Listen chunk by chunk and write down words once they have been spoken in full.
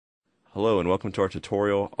Hello and welcome to our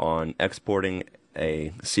tutorial on exporting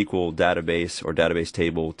a SQL database or database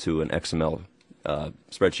table to an XML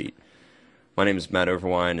spreadsheet. My name is Matt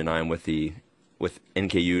Overwine and I am with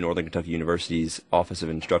NKU, Northern Kentucky University's Office of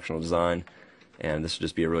Instructional Design, and this will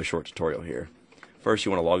just be a really short tutorial here. First,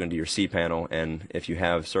 you want to log into your cPanel, and if you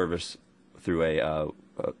have service through a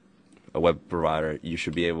web provider, you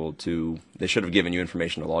should be able to, they should have given you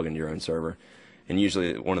information to log into your own server. And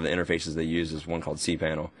usually one of the interfaces they use is one called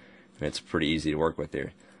cPanel. And it's pretty easy to work with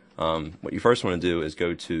there. What you first want to do is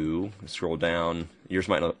scroll down. Yours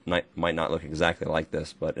might not look exactly like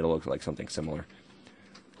this, but it'll look like something similar.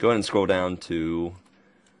 Go ahead and scroll down to,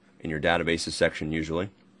 in your databases section usually,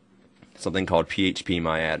 something called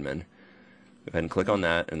phpMyAdmin. Go ahead and click on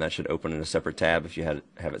that, and that should open in a separate tab if you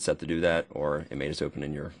have it set to do that, or it may just open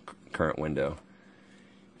in your current window.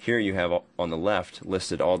 Here you have on the left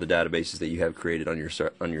listed all the databases that you have created on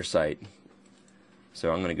your site. So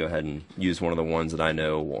I'm going to go ahead and use one of the ones that I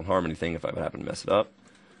know won't harm anything if I happen to mess it up.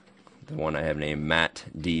 The one I have named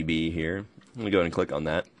MattDB here. I'm going to go ahead and click on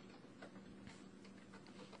that.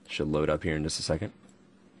 Should load up here in just a second.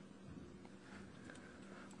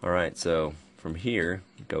 Alright, so from here,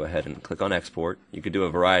 go ahead and click on export. You could do a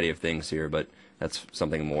variety of things here, but that's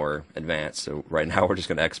something more advanced. So right now we're just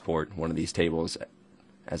going to export one of these tables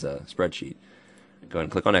as a spreadsheet. Go ahead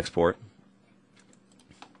and click on export.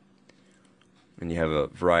 And you have a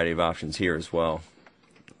variety of options here as well.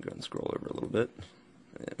 Go ahead and scroll over a little bit.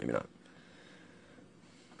 Maybe not.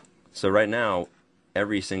 So right now,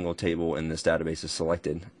 every single table in this database is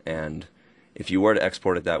selected, and if you were to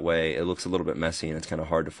export it that way, it looks a little bit messy and it's kind of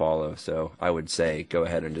hard to follow. So I would say go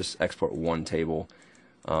ahead and just export one table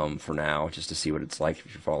for now, just to see what it's like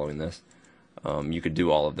if you're following this. You could do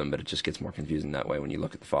all of them, but it just gets more confusing that way when you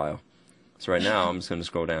look at the file. So right now, I'm just going to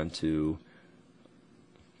scroll down to,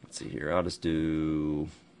 let's see here,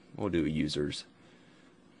 we'll do users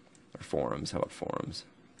or forums. How about forums?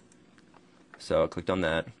 So I clicked on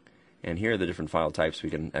that, and here are the different file types we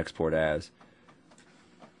can export as.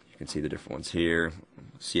 You can see the different ones here.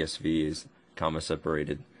 CSV is comma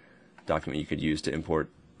separated document you could use to import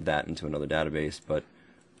that into another database, but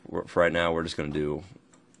for right now we're just going to do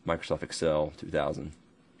Microsoft Excel 2000.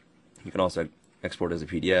 You can also export as a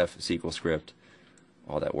PDF, a SQL script,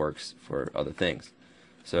 all that works for other things.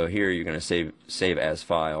 So here you're going to save as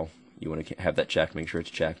file. You want to have that checked, make sure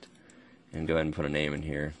it's checked, and go ahead and put a name in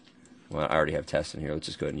here. Well, I already have test in here. Let's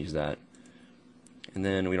just go ahead and use that. And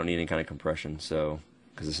then we don't need any kind of compression, so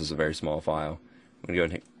because this is a very small file, I'm going to go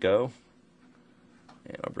ahead and hit go,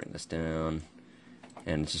 and I'll bring this down.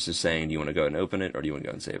 And it's just saying, do you want to go ahead and open it, or do you want to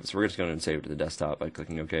go ahead and save it? So we're just going to save it to the desktop by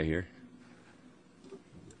clicking OK here,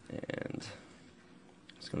 and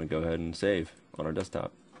it's going to go ahead and save on our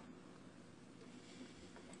desktop.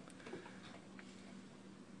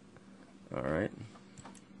 Alright,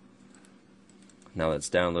 now that it's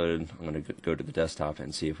downloaded, I'm going to go to the desktop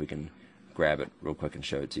and see if we can grab it real quick and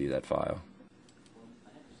show it to you, that file.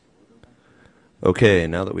 Okay,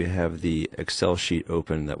 now that we have the Excel sheet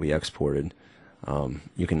open that we exported,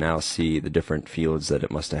 you can now see the different fields that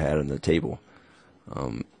it must have had in the table.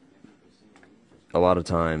 A lot of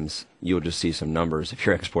times you'll just see some numbers if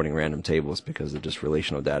you're exporting random tables because they're just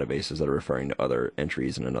relational databases that are referring to other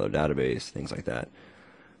entries in another database, things like that.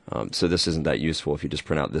 So this isn't that useful if you just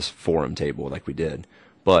print out this forum table like we did.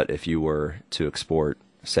 But if you were to export,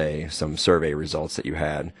 say, some survey results that you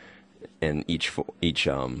had, and each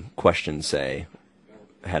question, say,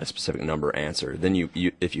 had a specific number answer, then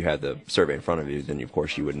if you had the survey in front of you, then of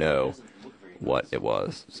course you would know what it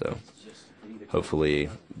was. So hopefully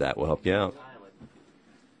that will help you out.